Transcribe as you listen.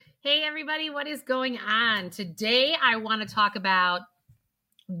Hey, everybody, what is going on? Today, I want to talk about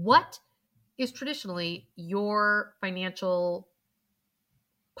what is traditionally your financial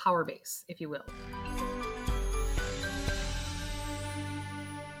power base, if you will.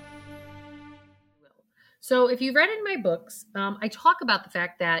 So, if you've read in my books, I talk about the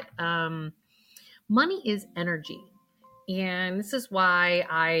fact that money is energy. And this is why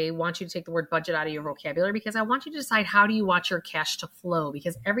I want you to take the word budget out of your vocabulary, because I want you to decide how do you want your cash to flow,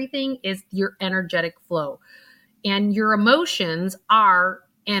 because everything is your energetic flow. And your emotions are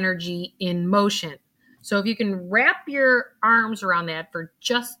energy in motion. So if you can wrap your arms around that for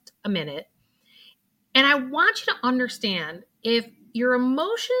just a minute, and I want you to understand if your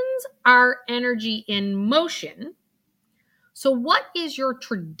emotions are energy in motion, so what is your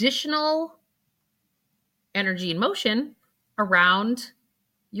traditional energy in motion around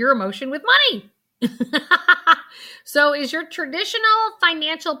your emotion with money? So is your traditional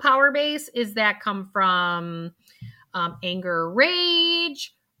financial power base, is that come from anger,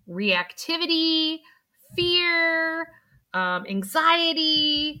 rage, reactivity, fear,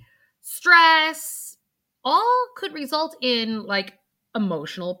 anxiety, stress, all could result in like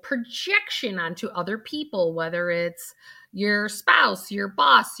emotional projection onto other people, whether it's your spouse, your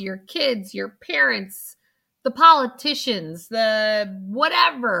boss, your kids, your parents, the politicians, the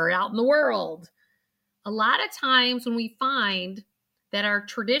whatever out in the world. A lot of times when we find that our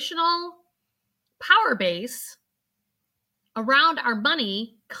traditional power base around our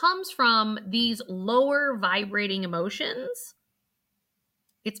money comes from these lower vibrating emotions,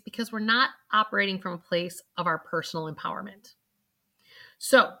 it's because we're not operating from a place of our personal empowerment.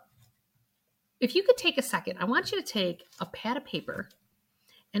 So, if you could take a second, I want you to take a pad of paper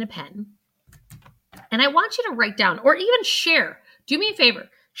and a pen, and I want you to write down or even share. Do me a favor,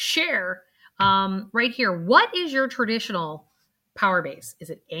 share right here. What is your traditional power base? Is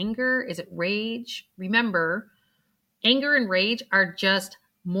it anger? Is it rage? Remember, anger and rage are just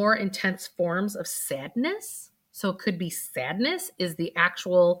more intense forms of sadness. So it could be sadness is the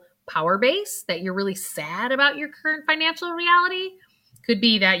actual power base, that you're really sad about your current financial reality. Could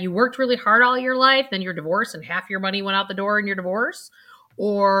be that you worked really hard all your life, then you're divorced and half your money went out the door in your divorce.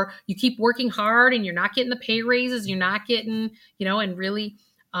 Or you keep working hard and you're not getting the pay raises, you're not getting, and really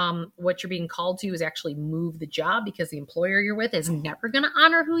what you're being called to is actually move the job because the employer you're with is never going to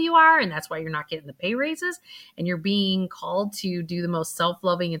honor who you are. And that's why you're not getting the pay raises. And you're being called to do the most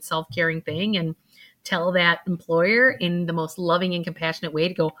self-loving and self-caring thing and tell that employer in the most loving and compassionate way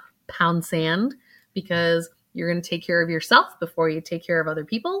to go pound sand, because you're going to take care of yourself before you take care of other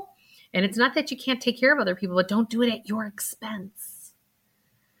people. And it's not that you can't take care of other people, but don't do it at your expense.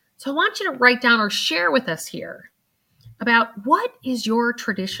 So I want you to write down or share with us here about what is your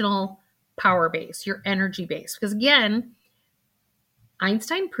traditional power base, your energy base. Because again,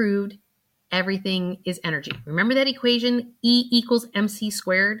 Einstein proved everything is energy. Remember that equation, E equals MC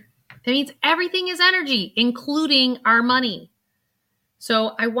squared? That means everything is energy, including our money.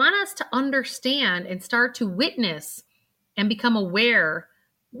 So I want us to understand and start to witness and become aware,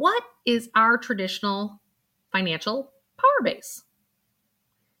 what is our traditional financial power base?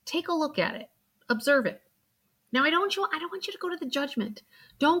 Take a look at it. Observe it. Now, I don't want you to go to the judgment.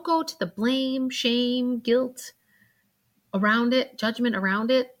 Don't go to the blame, shame, guilt around it, judgment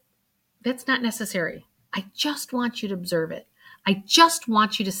around it. That's not necessary. I just want you to observe it. I just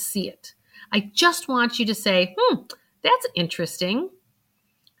want you to see it. I just want you to say, that's interesting.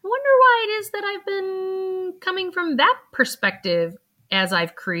 I wonder why it is that I've been coming from that perspective as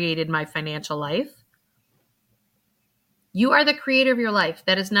I've created my financial life. You are the creator of your life.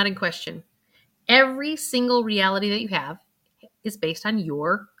 That is not in question. Every single reality that you have is based on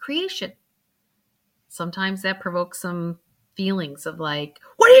your creation. Sometimes that provokes some feelings of like,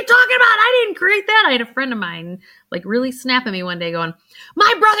 what are you talking about? I didn't create that. I had a friend of mine like really snap at me one day going,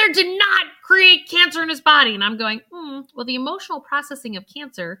 my brother did not create cancer in his body. And I'm going, well, the emotional processing of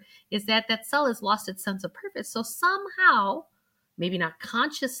cancer is that cell has lost its sense of purpose. So somehow, maybe not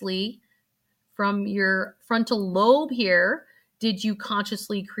consciously, from your frontal lobe here, did you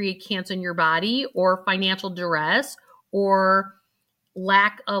consciously create cancer in your body, or financial duress, or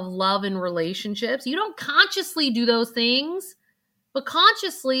lack of love in relationships? You don't consciously do those things, but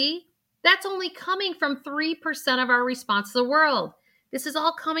consciously, that's only coming from 3% of our response to the world. This is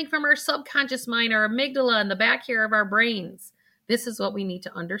all coming from our subconscious mind, our amygdala, and the back here of our brains. This is what we need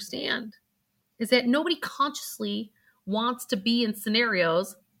to understand, is that nobody consciously wants to be in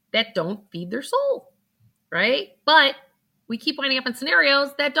scenarios that don't feed their soul, right? But we keep winding up in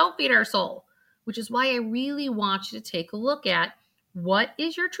scenarios that don't feed our soul, which is why I really want you to take a look at what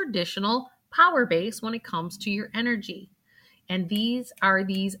is your traditional power base when it comes to your energy. And these are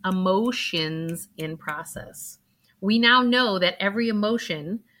these emotions in process. We now know that every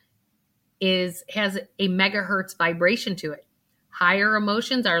emotion has a megahertz vibration to it. Higher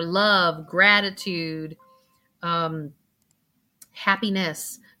emotions are love, gratitude,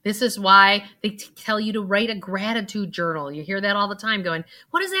 happiness. This is why they tell you to write a gratitude journal. You hear that all the time going,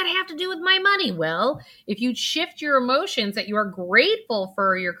 what does that have to do with my money? Well, if you shift your emotions that you are grateful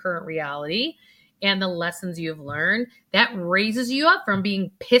for your current reality and the lessons you've learned, that raises you up from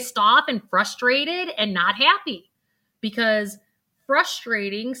being pissed off and frustrated and not happy. Because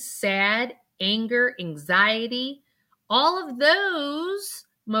frustrating, sad, anger, anxiety, all of those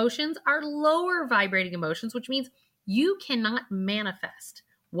emotions are lower vibrating emotions, which means you cannot manifest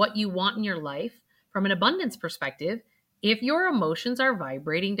what you want in your life from an abundance perspective if your emotions are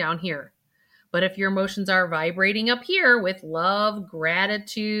vibrating down here. But if your emotions are vibrating up here with love,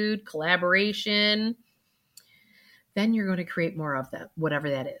 gratitude, collaboration, then you're going to create more of that, whatever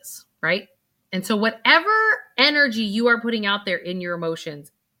that is, right? And so whatever energy you are putting out there in your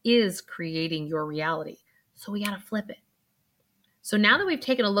emotions is creating your reality. So we got to flip it. So now that we've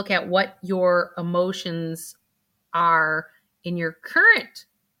taken a look at what your emotions are in your current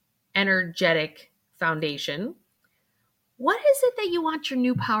energetic foundation, what is it that you want your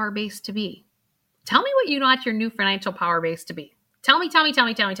new power base to be? Tell me what you want your new financial power base to be. Tell me.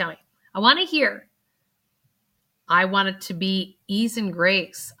 I want to hear. I want it to be ease and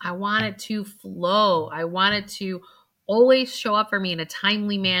grace. I want it to flow. I want it to always show up for me in a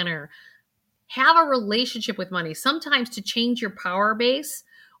timely manner. Have a relationship with money. Sometimes to change your power base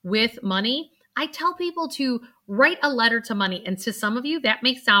with money, I tell people to write a letter to money. And to some of you, that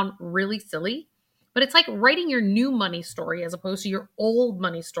may sound really silly, but it's like writing your new money story as opposed to your old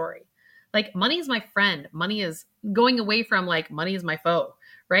money story. Like, money is my friend. Money is going away from like money is my foe,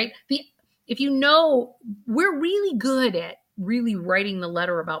 right? If you know, we're really good at really writing the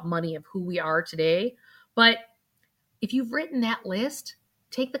letter about money of who we are today. But if you've written that list,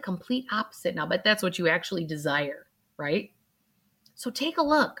 take the complete opposite now, but that's what you actually desire, right? So take a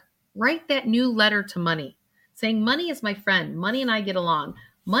look. Write that new letter to money saying, money is my friend. Money and I get along.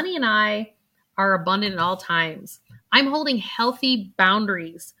 Money and I are abundant at all times. I'm holding healthy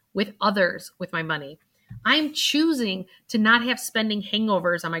boundaries with others with my money. I'm choosing to not have spending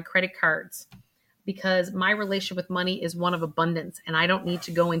hangovers on my credit cards because my relationship with money is one of abundance and I don't need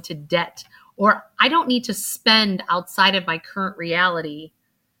to go into debt, or I don't need to spend outside of my current reality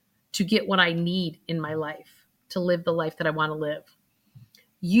to get what I need in my life, to live the life that I want to live.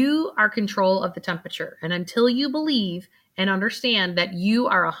 You are control of the temperature. And until you believe and understand that you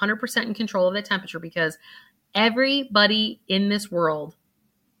are 100% in control of the temperature, because everybody in this world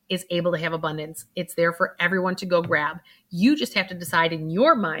is able to have abundance. It's there for everyone to go grab. You just have to decide in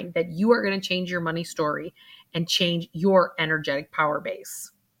your mind that you are going to change your money story and change your energetic power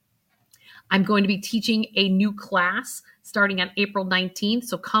base. I'm going to be teaching a new class starting on April 19th.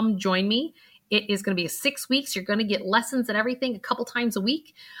 So come join me. It is going to be 6 weeks. You're going to get lessons and everything a couple times a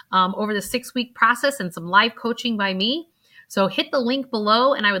week over the 6-week process and some live coaching by me. So hit the link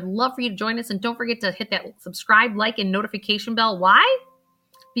below and I would love for you to join us. And don't forget to hit that subscribe, like, and notification bell. Why?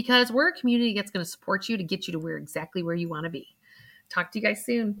 Because we're a community that's going to support you to get you to exactly where you want to be. Talk to you guys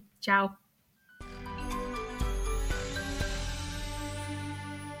soon. Ciao.